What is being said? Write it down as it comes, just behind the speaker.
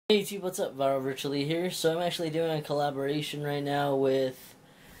Hey YouTube, what's up? ViralVirtually here. So I'm actually doing a collaboration right now with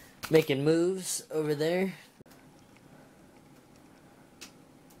Making Moves over there.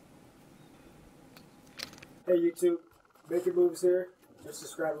 Hey YouTube, Making Moves here. Just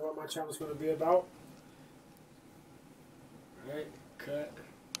describing what my channel is going to be about. Alright, cut.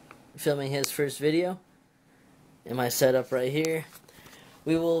 Filming his first video in my setup right here.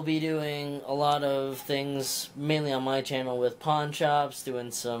 We will be doing a lot of things, mainly on my channel, with pawn shops,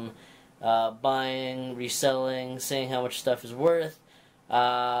 doing some buying, reselling, seeing how much stuff is worth.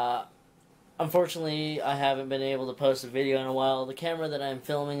 Unfortunately, I haven't been able to post a video in a while. The camera that I'm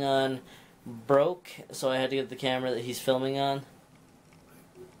filming on broke, so I had to get the camera that he's filming on.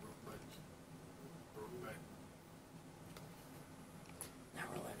 Now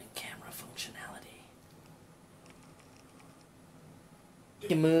we're learning camera functionality.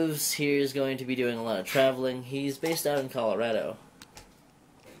 He moves here is going to be doing a lot of traveling. He's based out in Colorado.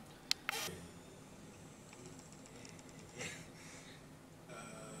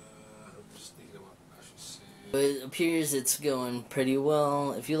 It appears it's going pretty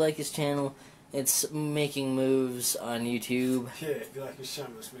well. If you like his channel, it's Making Moves on YouTube. Yeah, if you like his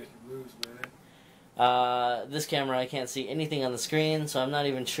channel, it's Making Moves, man. This camera, I can't see anything on the screen, so I'm not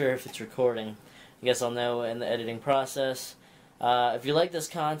even sure if it's recording. I guess I'll know in the editing process. If you like this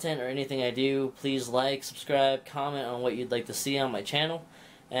content or anything I do, please like, subscribe, comment on what you'd like to see on my channel,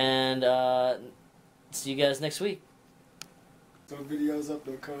 and see you guys next week. Some videos up,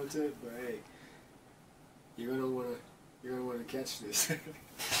 no content, but hey, you're gonna wanna catch this.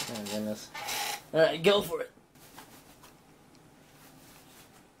 Oh goodness! All right, go for it.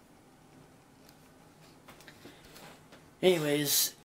 Anyways,